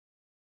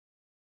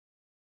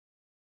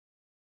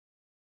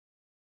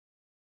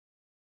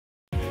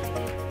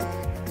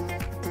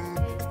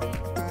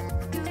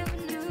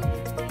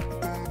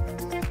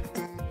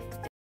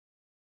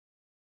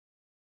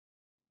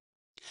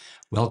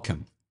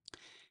Welcome.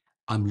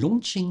 I'm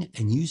launching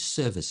a new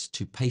service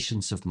to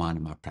patients of mine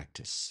in my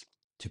practice,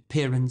 to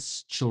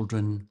parents,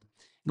 children,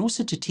 and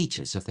also to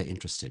teachers if they're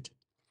interested.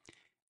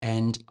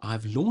 And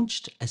I've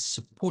launched a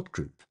support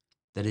group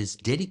that is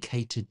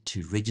dedicated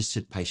to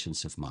registered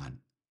patients of mine.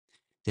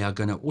 There are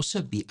going to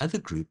also be other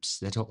groups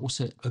that are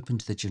also open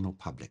to the general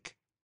public.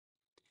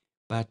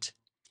 But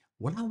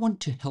what I want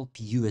to help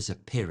you as a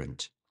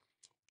parent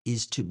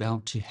is to be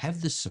able to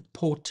have the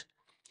support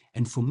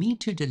and for me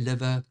to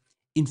deliver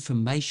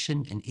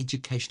information and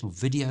educational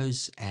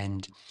videos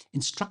and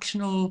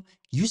instructional,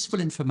 useful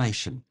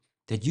information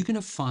that you're going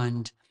to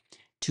find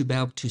to be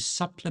able to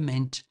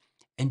supplement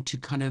and to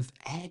kind of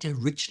add a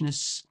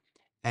richness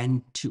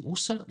and to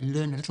also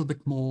learn a little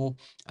bit more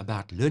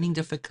about learning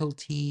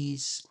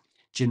difficulties,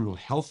 general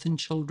health in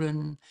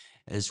children,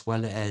 as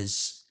well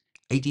as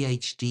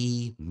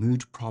ADHD,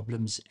 mood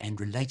problems, and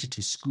related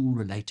to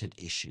school-related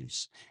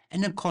issues.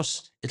 And of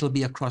course, it'll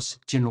be across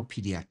general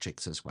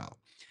pediatrics as well.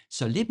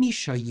 So let me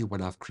show you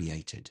what I've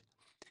created.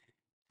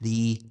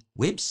 The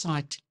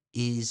website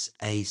is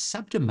a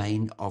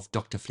subdomain of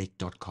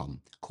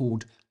drflett.com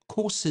called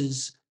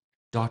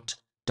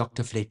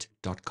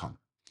courses.drflett.com.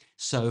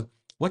 So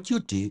what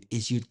you'd do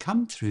is you'd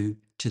come through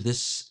to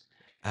this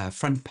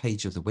front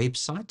page of the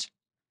website,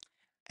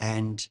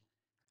 and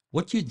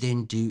what you'd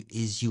then do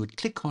is you would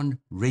click on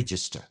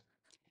register,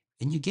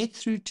 and you get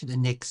through to the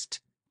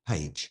next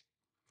page.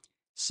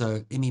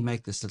 So let me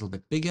make this a little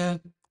bit bigger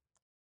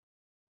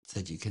so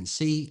that you can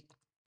see.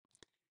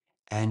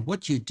 And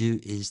what you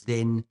do is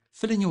then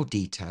fill in your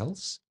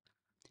details,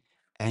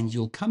 and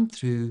you'll come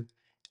through,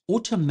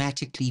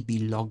 automatically be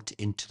logged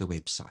into the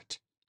website.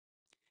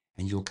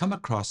 And you'll come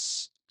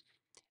across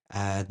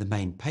the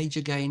main page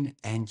again,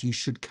 and you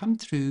should come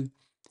through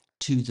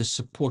to the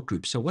support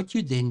group. So what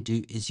you then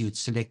do is you'd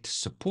select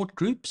support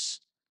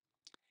groups,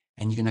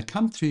 and you're going to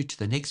come through to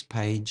the next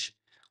page,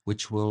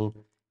 which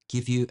will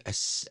give you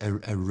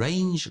a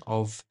range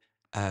of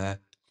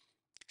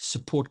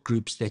support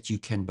groups that you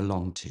can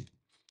belong to.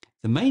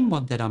 The main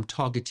one that I'm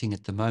targeting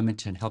at the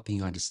moment and helping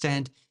you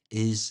understand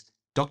is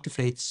Dr.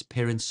 Flett's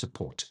Parent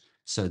Support.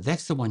 So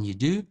that's the one you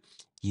do.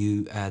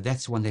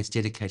 That's the one that's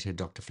dedicated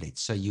to Dr. Flett.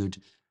 So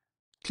you'd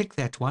click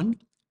that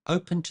one,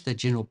 open to the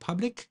general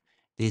public.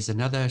 There's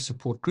another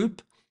support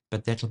group,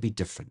 but that'll be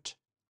different.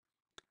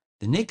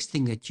 The next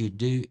thing that you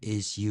do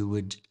is you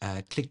would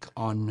click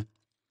on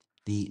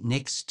the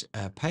next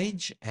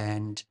page,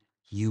 and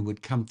you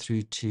would come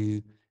through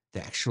to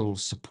the actual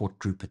support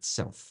group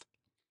itself.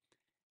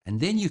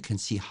 And then you can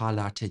see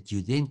highlighted,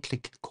 you then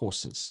click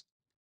courses.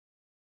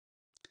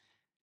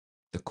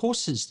 The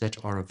courses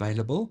that are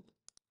available,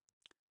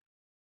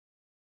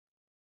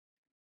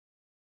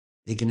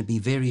 they're going to be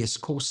various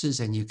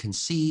courses, and you can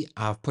see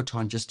I've put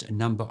on just a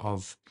number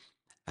of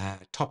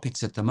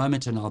topics at the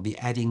moment, and I'll be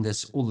adding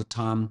this all the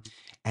time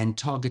and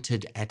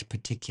targeted at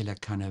particular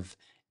kind of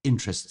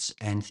interests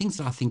and things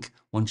that I think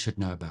one should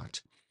know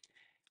about.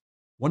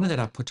 One that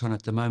I put on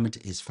at the moment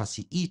is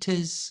fussy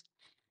eaters,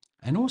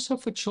 and also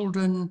for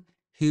children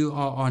who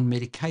are on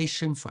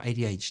medication for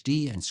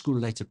ADHD and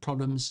school-related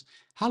problems.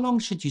 How long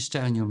should you stay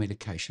on your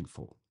medication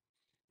for?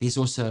 There's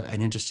also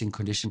an interesting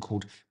condition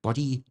called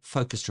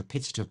body-focused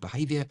repetitive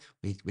behavior,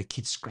 where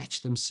kids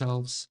scratch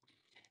themselves.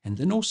 And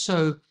then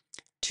also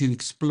to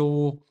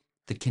explore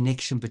the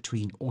connection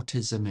between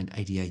autism and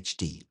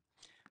ADHD.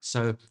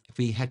 So if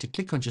we had to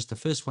click on just the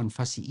first one,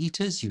 fussy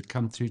eaters, you'd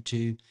come through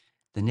to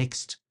the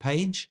next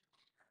page,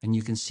 and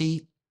you can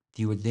see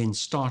you would then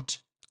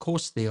start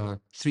course. There are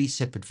 3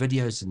 separate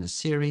videos in the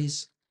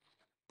series,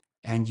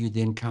 and you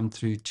then come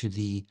through to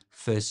the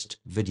first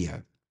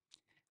video.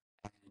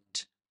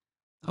 And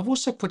I've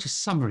also put a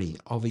summary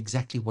of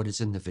exactly what is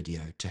in the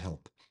video to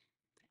help.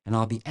 And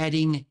I'll be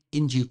adding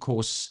in due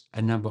course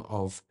a number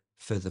of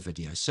further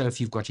videos. So if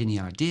you've got any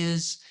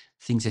ideas,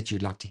 things that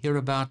you'd like to hear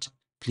about,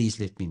 please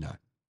let me know.